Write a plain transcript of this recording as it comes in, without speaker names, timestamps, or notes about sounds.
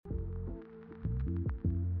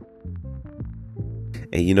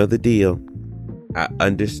And you know the deal. I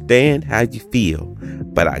understand how you feel,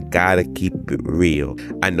 but I gotta keep it real.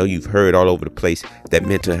 I know you've heard all over the place that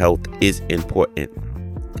mental health is important.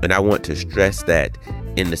 And I want to stress that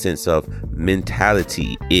in the sense of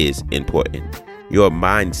mentality is important. Your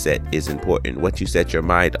mindset is important. What you set your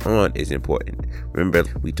mind on is important. Remember,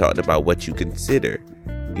 we talked about what you consider,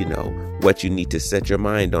 what you need to set your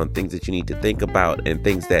mind on, things that you need to think about, and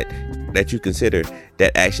things that you consider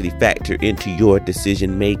that actually factor into your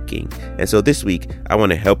decision making. And so this week, I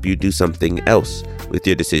want to help you do something else with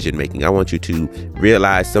your decision making. I want you to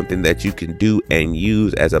realize something that you can do and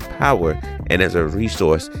use as a power and as a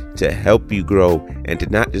resource to help you grow, and to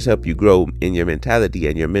not just help you grow in your mentality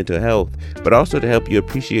and your mental health, but also to help you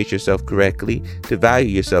appreciate yourself correctly, to value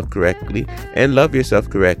yourself correctly, and love yourself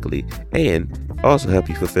correctly, and also help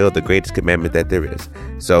you fulfill the greatest commandment that there is.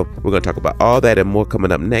 So we're going to talk about all that and more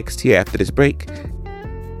coming up next here after this break.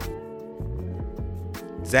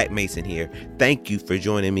 Zach Mason here. Thank you for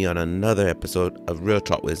joining me on another episode of Real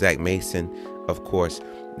Talk with Zach Mason. Of course,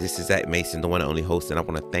 this is Zach Mason, the one and only host, and I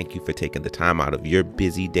want to thank you for taking the time out of your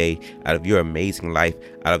busy day, out of your amazing life,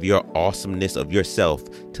 out of your awesomeness of yourself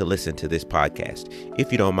to listen to this podcast. If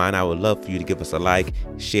you don't mind, I would love for you to give us a like,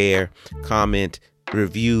 share, comment,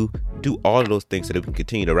 review, do all of those things so that we can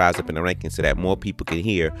continue to rise up in the rankings, so that more people can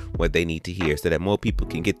hear what they need to hear, so that more people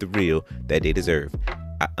can get the real that they deserve.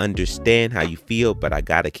 I understand how you feel, but I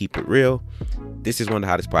gotta keep it real. This is one of the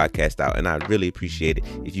hottest podcasts out, and I really appreciate it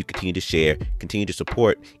if you continue to share, continue to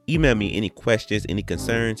support. Email me any questions, any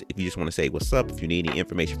concerns. If you just want to say what's up, if you need any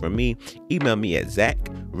information from me, email me at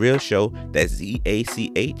ZachRealShow, that's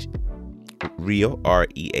ZACH Real,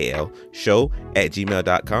 REAL, show at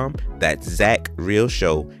gmail.com. That's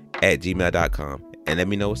ZachRealShow@gmail.com. And let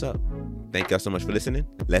me know what's up. Thank y'all so much for listening.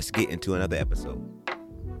 Let's get into another episode.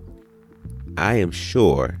 I am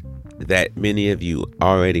sure that many of you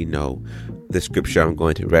already know the scripture I'm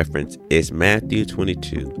going to reference is Matthew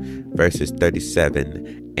 22, verses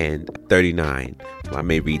 37 and 39. Well, I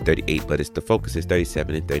may read 38, but the focus is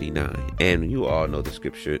 37 and 39. And you all know the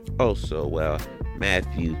scripture also well.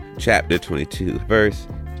 Matthew chapter 22, verse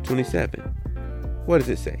 27. What does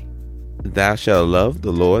it say? Thou shalt love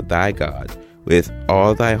the Lord thy God with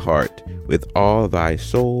all thy heart, with all thy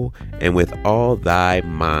soul, and with all thy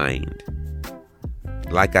mind.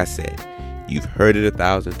 Like I said, you've heard it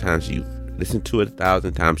 1,000 times. You've listened to it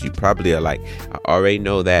 1,000 times. You probably are like, I already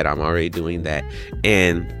know that. I'm already doing that.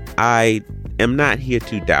 And I am not here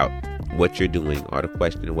to doubt what you're doing or to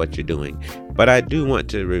question what you're doing. But I do want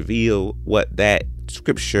to reveal what that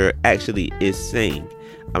scripture actually is saying.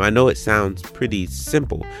 I know it sounds pretty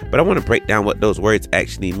simple, but I want to break down what those words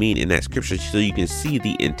actually mean in that scripture so you can see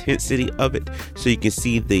the intensity of it, so you can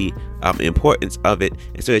see the importance of it,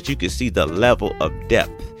 and so that you can see the level of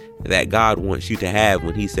depth that God wants you to have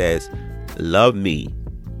when he says, love me.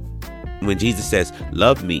 When Jesus says,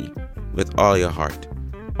 love me with all your heart,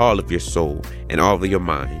 all of your soul, and all of your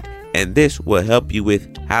mind. And this will help you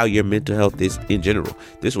with how your mental health is in general.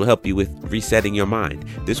 This will help you with resetting your mind.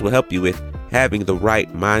 This will help you with having the right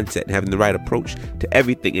mindset and having the right approach to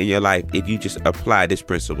everything in your life if you just apply this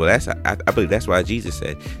principle. I believe that's why Jesus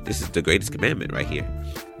said this is the greatest commandment right here.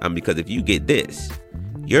 Because if you get this,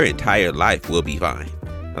 your entire life will be fine.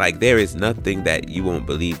 Like, there is nothing that you won't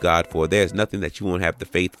believe God for. There's nothing that you won't have the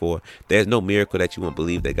faith for. There's no miracle that you won't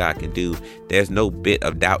believe that God can do. There's no bit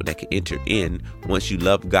of doubt that can enter in once you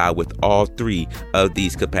love God with all three of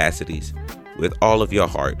these capacities. With all of your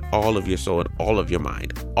heart, all of your soul, and all of your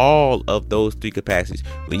mind. All of those three capacities.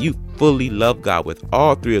 When you fully love God with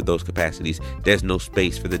all three of those capacities, there's no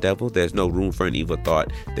space for the devil. There's no room for an evil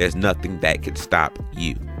thought. There's nothing that can stop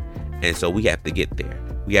you. And so we have to get there.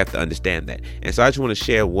 We have to understand that. And so I just want to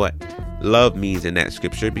share what love means in that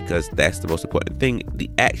scripture, because that's the most important thing.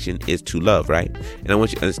 The action is to love, right? And I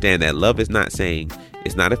want you to understand that love is not saying,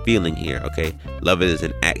 it's not a feeling here, okay? Love is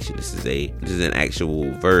an action. This is an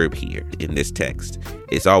actual verb here in this text.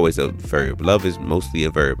 It's always a verb. Love is mostly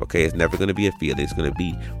a verb, okay? It's never going to be a feeling. It's going to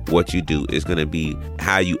be what you do. It's going to be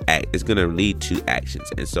how you act. It's going to lead to actions.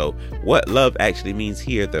 And so what love actually means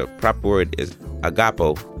here, the proper word is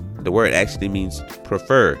agapo. The word actually means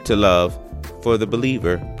prefer, to love, for the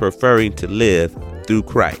believer, preferring to live through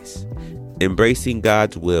Christ, embracing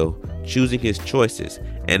God's will, choosing his choices,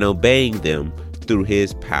 and obeying them through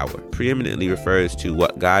his power. Preeminently refers to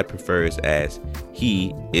what God prefers as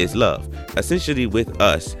he is love. Essentially with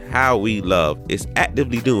us, how we love is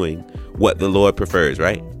actively doing what the Lord prefers,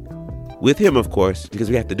 right? With him, of course,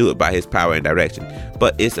 because we have to do it by his power and direction.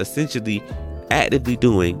 But it's essentially actively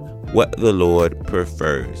doing what the Lord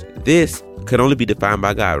prefers. This can only be defined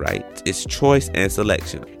by God, right? It's choice and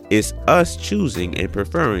selection. It's us choosing and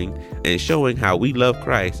preferring and showing how we love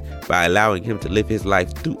Christ by allowing him to live his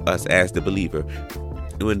life through us as the believer.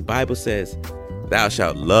 And when the Bible says, thou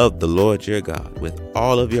shalt love the Lord your God with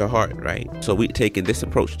all of your heart, right? So we taking this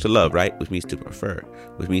approach to love, right? Which means to prefer,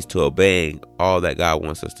 which means to obeying all that God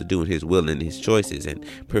wants us to do in his will and his choices, and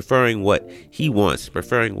preferring what he wants,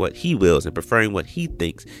 preferring what he wills, and preferring what he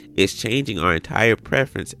thinks. Is changing our entire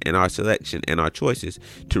preference and our selection and our choices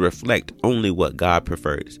to reflect only what God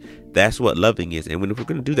prefers. That's what loving is. And when we're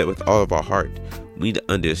going to do that with all of our heart, we need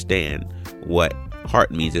to understand what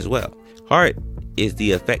heart means as well. Heart is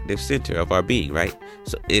the effective center of our being, right?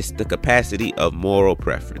 So it's the capacity of moral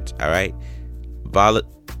preference, all right?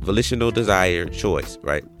 Volitional desire, choice,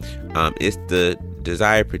 right? It's the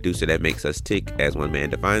desire producer that makes us tick, as one man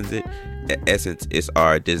defines it. In essence, it's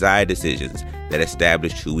our desire decisions that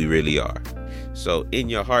establish who we really are. So in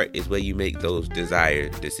your heart is where you make those desire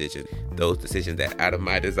decisions, those decisions that out of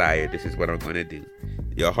my desire, this is what I'm going to do.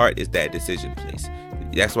 Your heart is that decision place.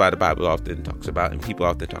 That's why the Bible often talks about, and people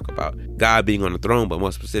often talk about, God being on the throne, but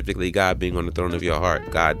more specifically, God being on the throne of your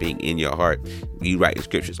heart, God being in your heart. You write the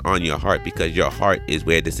scriptures on your heart because your heart is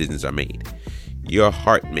where decisions are made. Your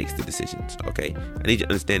heart makes the decisions, okay? I need you to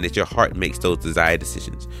understand that your heart makes those desired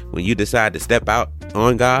decisions. When you decide to step out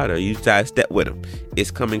on God or you decide to step with him,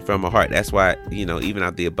 it's coming from a heart. That's why, even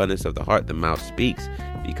out the abundance of the heart, the mouth speaks,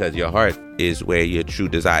 because your heart is where your true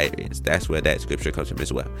desire is. That's where that scripture comes from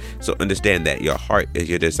as well. So understand that your heart is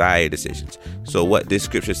your desire decisions. So what this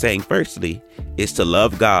scripture is saying, firstly, is to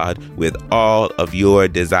love God with all of your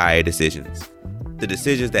desire decisions. The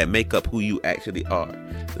decisions that make up who you actually are.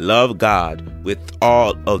 Love God with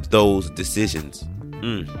all of those decisions.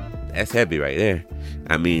 That's heavy right there.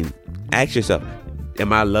 I mean, ask yourself,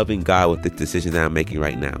 am I loving God with the decisions that I'm making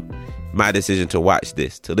right now? My decision to watch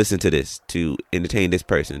this, to listen to this, to entertain this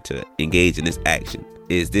person, to engage in this action.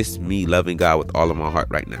 Is this me loving God with all of my heart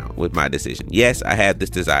right now with my decision? Yes, I have this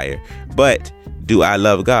desire, but do I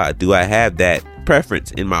love God? Do I have that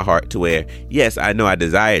preference in my heart to where, yes, I know I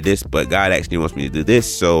desire this, but God actually wants me to do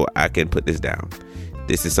this, so I can put this down.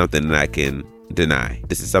 This is something that I can deny.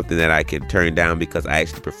 This is something that I can turn down because I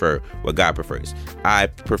actually prefer what God prefers. I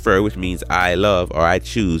prefer, which means I love, or I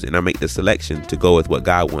choose, and I make the selection to go with what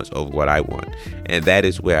God wants over what I want. And that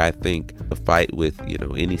is where I think the fight with,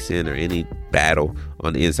 any sin or any battle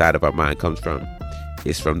on the inside of our mind comes from.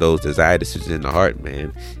 It's from those desire decisions in the heart,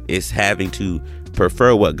 man. It's having to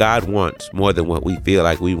prefer what God wants more than what we feel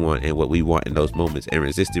like we want and what we want in those moments, and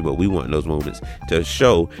resisting what we want in those moments to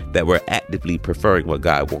show that we're actively preferring what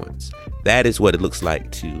God wants. That is what it looks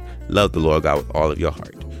like to love the Lord God with all of your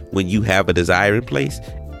heart. When you have a desire in place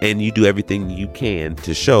and you do everything you can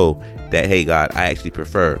to show that, hey, God, I actually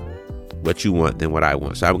prefer what you want than what I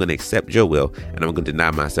want. So I'm going to accept your will, and I'm going to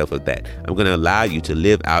deny myself of that. I'm going to allow you to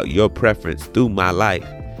live out your preference through my life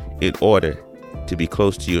in order to be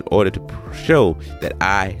close to you, in order to show that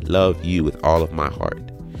I love you with all of my heart.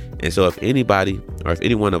 And so if anybody, or if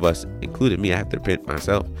any one of us, including me, I have to repent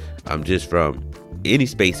myself, just from any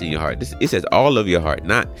space in your heart. It says all of your heart,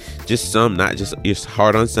 not just some, not just your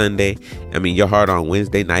heart on Sunday. I mean, your heart on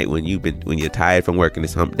Wednesday night when you're tired from working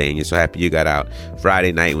this hump day and you're so happy you got out.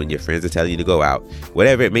 Friday night when your friends are telling you to go out.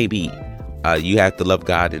 Whatever it may be, you have to love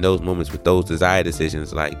God in those moments with those desire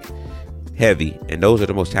decisions, like heavy. And those are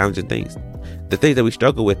the most challenging things. The things that we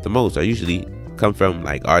struggle with the most are usually come from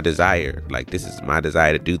like our desire. Like, this is my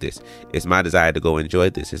desire to do this. It's my desire to go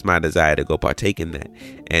enjoy this. It's my desire to go partake in that.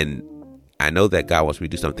 And I know that God wants me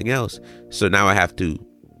to do something else. So now I have to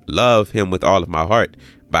love him with all of my heart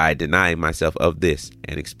by denying myself of this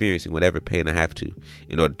and experiencing whatever pain I have to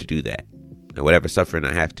in order to do that, and whatever suffering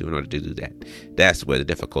I have to in order to do that. That's where the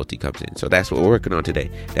difficulty comes in. So that's what we're working on today.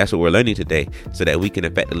 That's what we're learning today, so that we can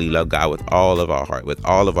effectively love God with all of our heart, with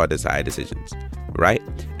all of our desired decisions, right?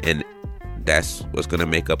 And that's what's going to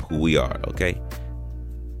make up who we are, okay?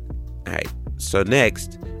 All right. So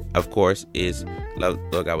next, of course, is love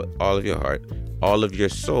God with all of your heart, all of your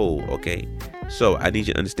soul, okay? So I need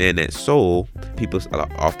you to understand that soul, people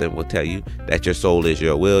often will tell you that your soul is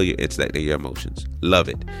your will, your intellect, and your emotions. Love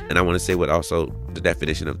it. And I want to say what also the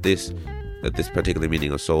definition of this particular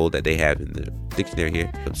meaning of soul that they have in the dictionary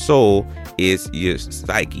here. Soul is your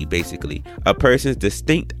psyche, basically. A person's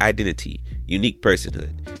distinct identity, unique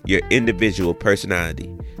personhood, your individual personality.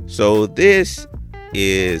 So this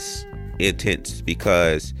is intense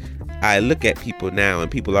because I look at people now, and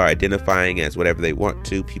people are identifying as whatever they want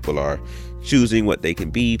to. People are choosing what they can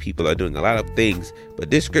be. People are doing a lot of things. But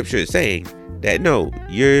this scripture is saying that no,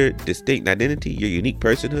 your distinct identity, your unique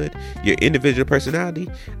personhood, your individual personality,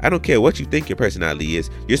 I don't care what you think your personality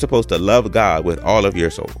is, you're supposed to love God with all of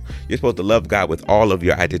your soul. You're supposed to love God with all of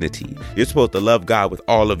your identity. You're supposed to love God with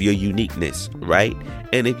all of your uniqueness, right?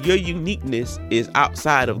 And if your uniqueness is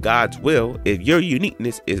outside of God's will, if your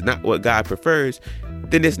uniqueness is not what God prefers,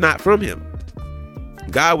 then it's not from him.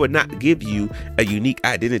 God would not give you a unique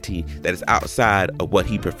identity that is outside of what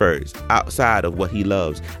he prefers, outside of what he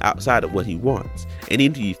loves, outside of what he wants. And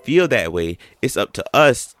if you feel that way, it's up to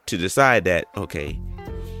us to decide that, okay,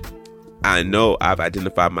 I know I've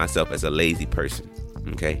identified myself as a lazy person.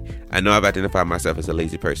 Okay. I know I've identified myself as a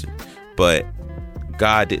lazy person, but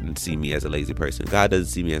God didn't see me as a lazy person. God doesn't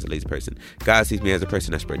see me as a lazy person. God sees me as a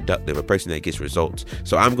person that's productive, a person that gets results.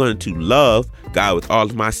 So I'm going to love God with all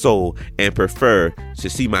of my soul and prefer to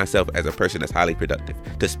see myself as a person that's highly productive,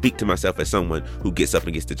 to speak to myself as someone who gets up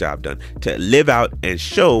and gets the job done, to live out and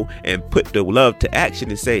show and put the love to action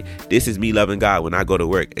and say, this is me loving God when I go to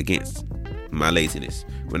work against my laziness,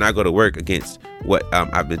 when I go to work against what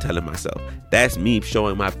I've been telling myself. That's me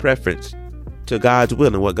showing my preference to God's will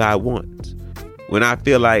and what God wants. When I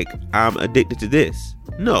feel like I'm addicted to this,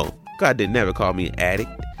 no, God didn't never call me an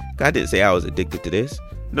addict. God didn't say I was addicted to this.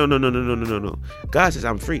 No. God says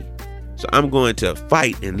I'm free. So I'm going to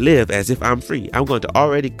fight and live as if I'm free. I'm going to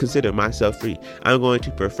already consider myself free. I'm going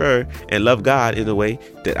to prefer and love God in a way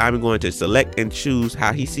that I'm going to select and choose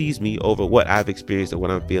how he sees me over what I've experienced and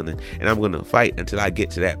what I'm feeling. And I'm going to fight until I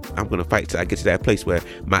get to that. I'm going to fight till I get to that place where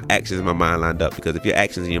my actions and my mind lined up. Because if your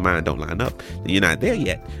actions and your mind don't line up, then you're not there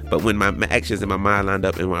yet. But when my actions and my mind lined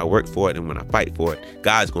up, and when I work for it and when I fight for it,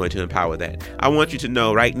 God's going to empower that. I want you to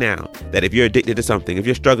know right now that if you're addicted to something, if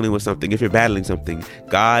you're struggling with something, if you're battling something,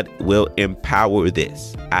 God will empower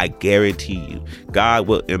this. I guarantee you, God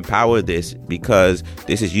will empower this, because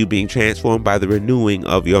this is you being transformed by the renewing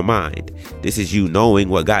of your mind. This is you knowing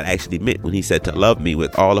what God actually meant when he said to love me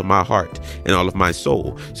with all of my heart and all of my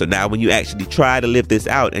soul. So now when you actually try to live this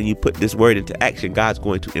out and you put this word into action, God's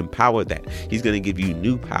going to empower that. He's going to give you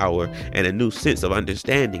new power and a new sense of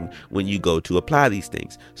understanding when you go to apply these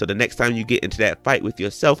things. So the next time you get into that fight with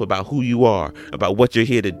yourself about who you are, about what you're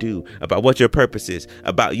here to do, about what your purpose is,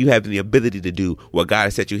 about you having the ability to do what God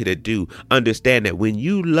has set you here to do, understand that when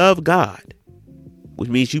you love God, which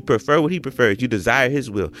means you prefer what he prefers, you desire his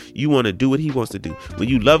will, you want to do what he wants to do. When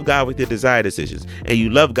you love God with your desire decisions, and you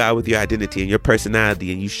love God with your identity and your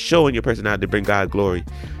personality, and you show in your personality to bring God glory,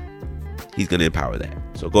 he's going to empower that.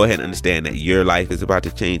 So go ahead and understand that your life is about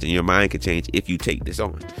to change, and your mind can change if you take this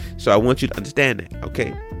on. So I want you to understand that,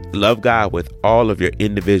 okay? Love God with all of your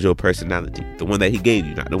individual personality, the one that he gave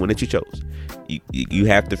you, not the one that you chose. You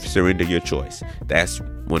have to surrender your choice. That's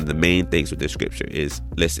one of the main things with this scripture is,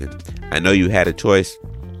 listen, I know you had a choice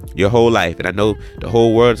your whole life, and I know the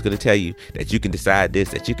whole world is going to tell you that you can decide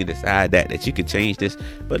this, that you can decide that, that you can change this.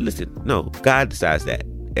 But listen, no, God decides that.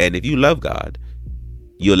 And if you love God,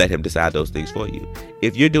 you'll let him decide those things for you.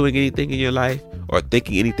 If you're doing anything in your life, or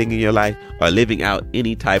thinking anything in your life, or living out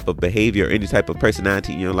any type of behavior or any type of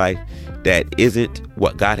personality in your life that isn't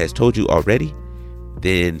what God has told you already,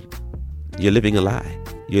 then you're living a lie.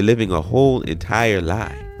 You're living a whole entire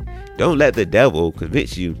lie. Don't let the devil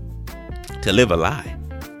convince you to live a lie.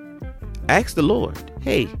 Ask the Lord,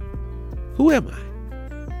 hey, who am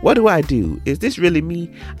I? What do I do? Is this really me?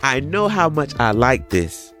 I know how much I like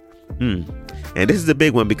this. And this is a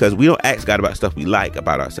big one, because we don't ask God about stuff we like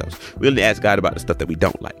about ourselves. We only ask God about the stuff that we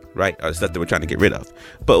don't like, right? Or the stuff that we're trying to get rid of.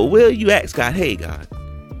 But will you ask God, hey, God,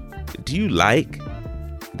 do you like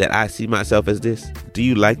that I see myself as this? Do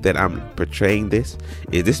you like that I'm portraying this?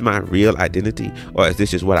 Is this my real identity, or is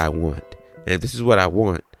this just what I want? And if this is what I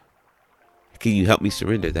want, can you help me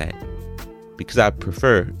surrender that? Because I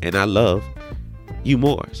prefer and I love you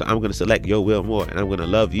more. So I'm going to select your will more, and I'm going to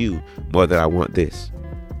love you more than I want this.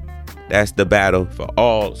 That's the battle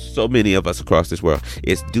for so many of us across this world.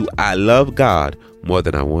 It's, do I love God more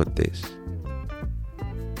than I want this?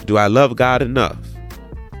 Do I love God enough?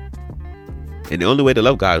 And the only way to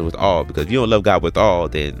love God is with all, because if you don't love God with all,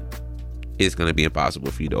 then it's going to be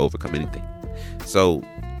impossible for you to overcome anything. So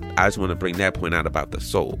I just want to bring that point out about the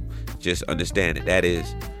soul. Just understand that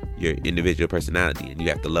is your individual personality, and you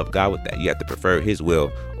have to love God with that. You have to prefer his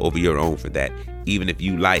will over your own for that, even if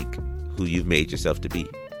you like who you've made yourself to be.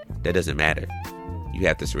 That doesn't matter. You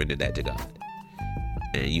have to surrender that to God.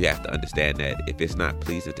 And you have to understand that if it's not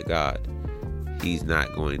pleasing to God, he's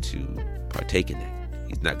not going to partake in that.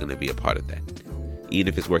 He's not going to be a part of that. Even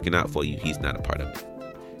if it's working out for you, he's not a part of it.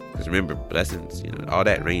 Because remember, blessings, all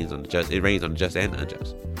that rains on the just. It rains on the just and the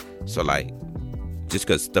unjust. So like, just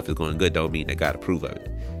because stuff is going good don't mean that God approve of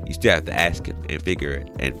it. You still have to ask him and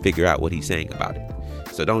figure out what he's saying about it.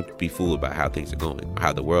 So don't be fooled by how things are going, or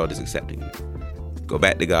how the world is accepting you. Go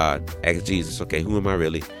back to God, ask Jesus, okay, who am I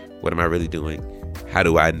really? What am I really doing? How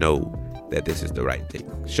do I know that this is the right thing?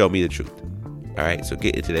 Show me the truth. All right, so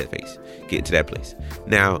get into that place.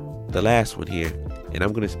 Now, the last one here, and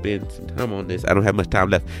I'm going to spend some time on this. I don't have much time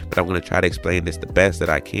left, but I'm going to try to explain this the best that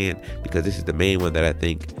I can, because this is the main one that I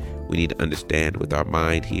think we need to understand with our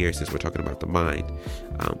mind here, since we're talking about the mind.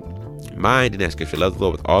 Mind in that scripture, love the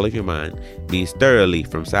Lord with all of your mind, means thoroughly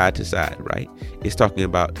from side to side, right? It's talking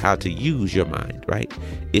about how to use your mind, right?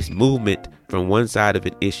 It's movement from one side of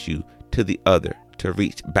an issue to the other to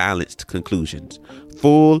reach balanced conclusions.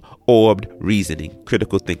 Full-orbed reasoning,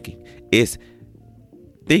 critical thinking. It's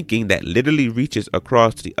thinking that literally reaches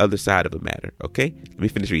across to the other side of a matter, okay? Let me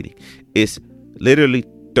finish reading. It's literally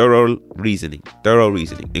thorough reasoning,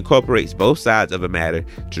 incorporates both sides of a matter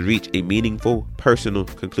to reach a meaningful personal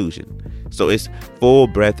conclusion. So it's full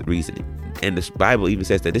breadth reasoning. And the Bible even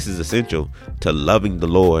says that this is essential to loving the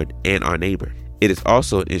Lord and our neighbor. It is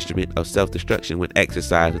also an instrument of self-destruction when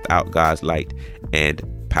exercised without God's light and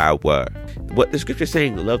power. What the scripture is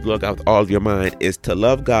saying, love the Lord God with all of your mind, is to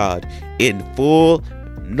love God in full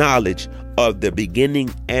knowledge of the beginning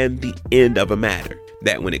and the end of a matter.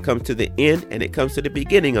 That when it comes to the end and it comes to the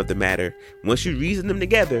beginning of the matter, once you reason them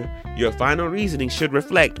together, your final reasoning should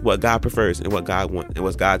reflect what God prefers and what God wants and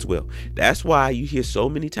what's God's will. That's why you hear so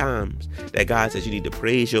many times that God says you need to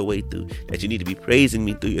praise your way through, that you need to be praising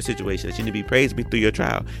me through your situation, that you need to be praising me through your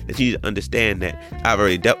trial, that you need to understand that I've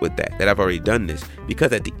already dealt with that I've already done this,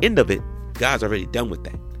 because at the end of it, God's already done with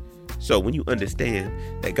that. So when you understand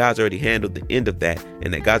that God's already handled the end of that,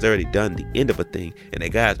 and that God's already done the end of a thing, and that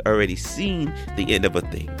God's already seen the end of a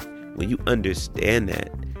thing, when you understand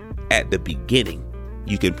that at the beginning,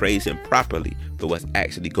 you can praise him properly for what's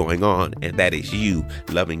actually going on, and that is you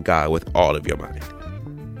loving God with all of your mind.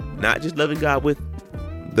 Not just loving God with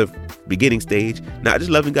the beginning stage, not just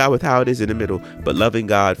loving God with how it is in the middle, but loving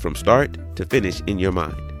God from start to finish in your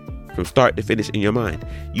mind. From start to finish in your mind.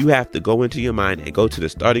 You have to go into your mind and go to the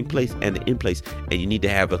starting place and the end place, and you need to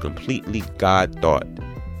have a completely God thought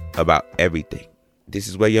about everything. This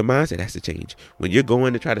is where your mindset has to change. When you're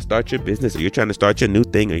going to try to start your business, or you're trying to start your new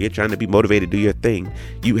thing, or you're trying to be motivated to do your thing,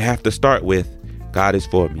 you have to start with, God is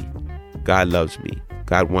for me. God loves me.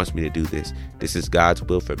 God wants me to do this. This is God's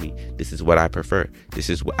will for me. This is what I prefer. This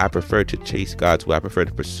is what I prefer to chase God's will. I prefer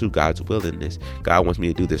to pursue God's will in this. God wants me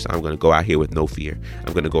to do this. I'm going to go out here with no fear.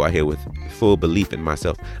 I'm going to go out here with full belief in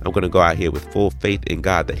myself. I'm going to go out here with full faith in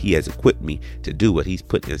God that he has equipped me to do what he's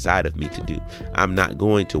put inside of me to do. I'm not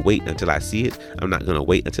going to wait until I see it. I'm not going to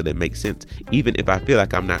wait until it makes sense. Even if I feel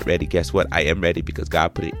like I'm not ready, guess what? I am ready, because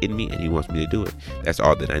God put it in me and he wants me to do it. That's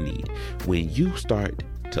all that I need. When you start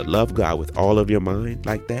to love God with all of your mind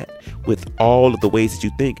like that, with all of the ways that you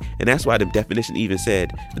think. And that's why the definition even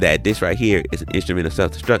said that this right here is an instrument of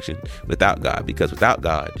self-destruction without God. Because without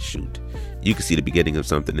God, shoot, you can see the beginning of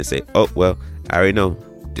something and say, oh, well, I already know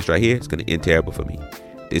this right here is going to end terrible for me.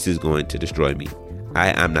 This is going to destroy me.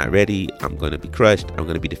 I'm not ready. I'm going to be crushed. I'm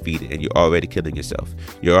going to be defeated. And you're already killing yourself.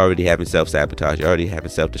 You're already having self-sabotage. You're already having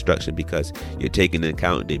self-destruction, because you're taking into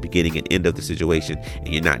account the beginning and end of the situation, and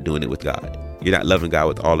you're not doing it with God. You're not loving God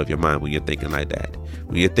with all of your mind when you're thinking like that.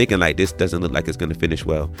 When you're thinking like, this doesn't look like it's going to finish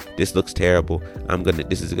well. This looks terrible.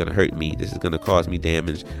 This is going to hurt me. This is going to cause me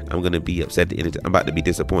damage. I'm going to be upset at the end. I'm about to be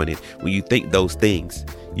disappointed. When you think those things,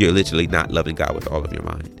 you're literally not loving God with all of your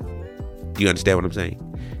mind. Do you understand what I'm saying?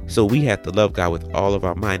 So we have to love God with all of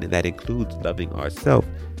our mind, and that includes loving ourselves.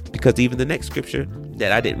 Because even the next scripture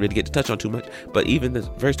that I didn't really get to touch on too much, but even the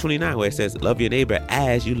verse 29 where it says, love your neighbor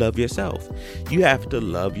as you love yourself. You have to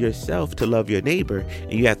love yourself to love your neighbor,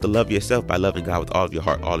 and you have to love yourself by loving God with all of your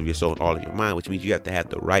heart, all of your soul, and all of your mind, which means you have to have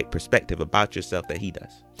the right perspective about yourself that he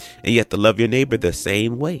does. And you have to love your neighbor the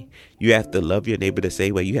same way. You have to love your neighbor the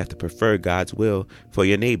same way. You have to prefer God's will for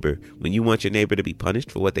your neighbor. When you want your neighbor to be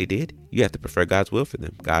punished for what they did, you have to prefer God's will for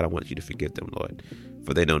them. God, I want you to forgive them, Lord,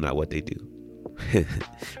 for they know not what they do.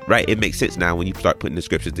 Right? It makes sense now when you start putting the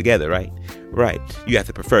scriptures together, right? Right. You have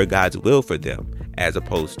to prefer God's will for them as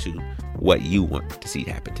opposed to what you want to see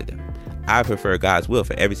happen to them. I prefer God's will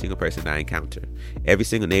for every single person I encounter. Every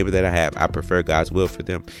single neighbor that I have, I prefer God's will for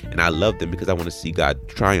them. And I love them because I want to see God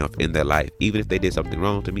triumph in their life. Even if they did something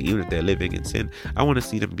wrong to me, even if they're living in sin, I want to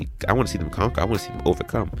see them conquer. I want to see them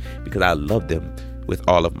overcome, because I love them with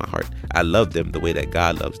all of my heart. I love them the way that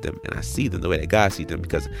God loves them, and I see them the way that God sees them,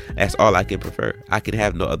 because that's all I can prefer. I can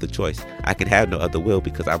have no other choice. I can have no other will,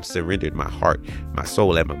 because I've surrendered my heart, my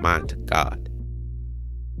soul, and my mind to God.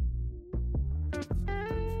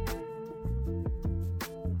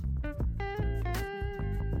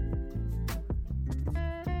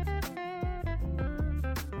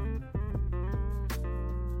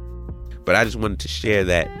 But I just wanted to share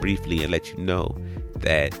that briefly and let you know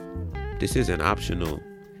that this isn't optional.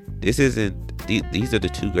 These are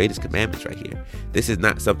the two greatest commandments right here. This is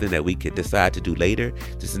not something that we can decide to do later.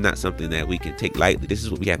 This is not something that we can take lightly. This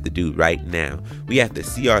is what we have to do right now. We have to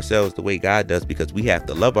see ourselves the way God does, because we have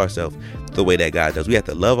to love ourselves the way that God does. We have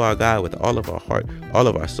to love our God with all of our heart, all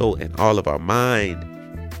of our soul, and all of our mind.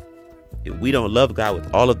 If we don't love God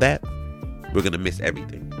with all of that, we're going to miss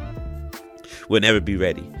everything. We'll never be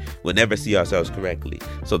ready. We'll never see ourselves correctly.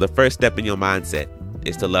 So the first step in your mindset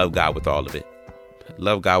is to love God with all of it.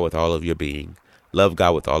 Love God with all of your being. Love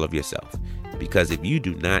God with all of yourself. Because if you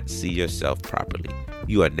do not see yourself properly,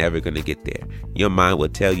 you are never going to get there. Your mind will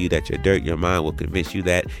tell you that you're dirt. Your mind will convince you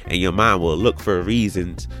that. And your mind will look for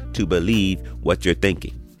reasons to believe what you're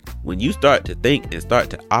thinking. When you start to think and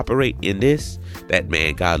start to operate in this, that,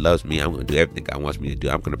 man, God loves me, I'm going to do everything God wants me to do,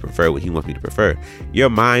 I'm going to prefer what he wants me to prefer,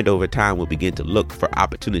 your mind over time will begin to look for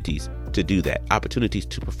opportunities to do that, opportunities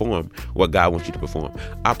to perform what God wants you to perform,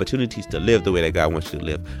 opportunities to live the way that God wants you to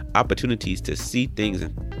live, opportunities to see things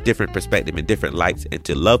in different perspective, in different lights, and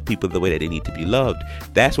to love people the way that they need to be loved.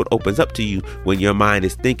 That's what opens up to you when your mind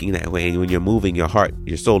is thinking that way, and when you're moving your heart,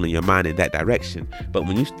 your soul, and your mind in that direction. But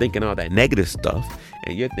when you're thinking all that negative stuff,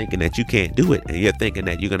 and you're thinking that you can't do it, and you're thinking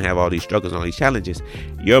that you're going to have all these struggles and all these challenges,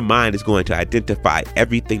 your mind is going to identify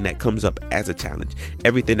everything that comes up as a challenge,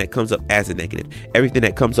 everything that comes up as a negative, everything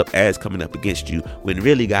that comes up as coming up against you, when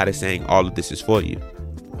really God is saying all of this is for you.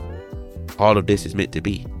 All of this is meant to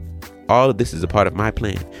be. All of this is a part of my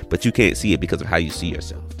plan, but you can't see it because of how you see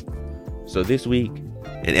yourself. So this week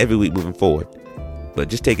and every week moving forward, but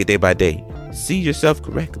just take it day by day, see yourself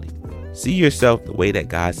correctly. See yourself the way that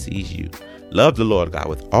God sees you. Love the Lord God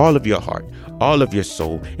with all of your heart, all of your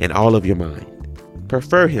soul, and all of your mind.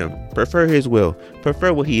 Prefer him, prefer his will,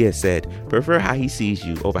 prefer what he has said, prefer how he sees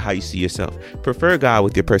you over how you see yourself. Prefer God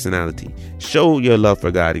with your personality. Show your love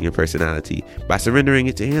for God in your personality by surrendering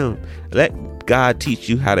it to him. Let God teach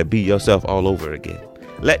you how to be yourself all over again.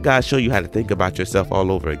 Let God show you how to think about yourself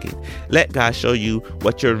all over again. Let God show you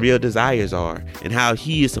what your real desires are and how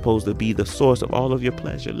he is supposed to be the source of all of your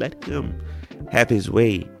pleasure. Let him have his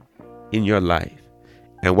way in your life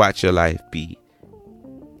and watch your life be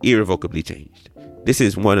irrevocably changed. This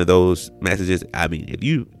is one of those messages. I mean,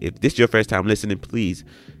 if this is your first time listening, please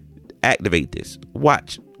activate this.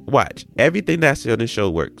 Watch. Everything that's on this show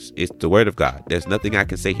works. It's the word of God. There's nothing I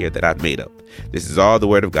can say here that I've made up. This is all the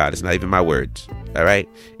word of God. It's not even my words. All right.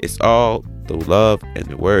 It's all the love and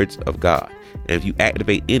the words of God. And if you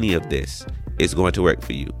activate any of this, it's going to work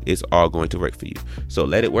for you. It's all going to work for you. So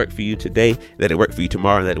let it work for you today. Let it work for you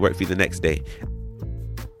tomorrow. And let it work for you the next day.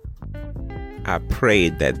 I pray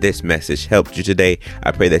that this message helped you today.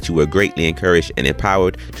 I pray that you were greatly encouraged and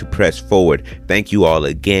empowered to press forward. Thank you all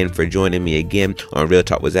again for joining me again on Real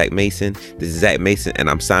Talk with Zach Mason. This is Zach Mason,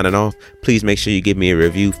 and I'm signing off. Please make sure you give me a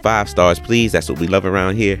review, 5 stars, please. That's what we love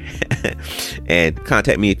around here. And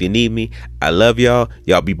contact me if you need me. I love y'all.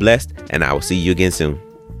 Y'all be blessed, and I will see you again soon.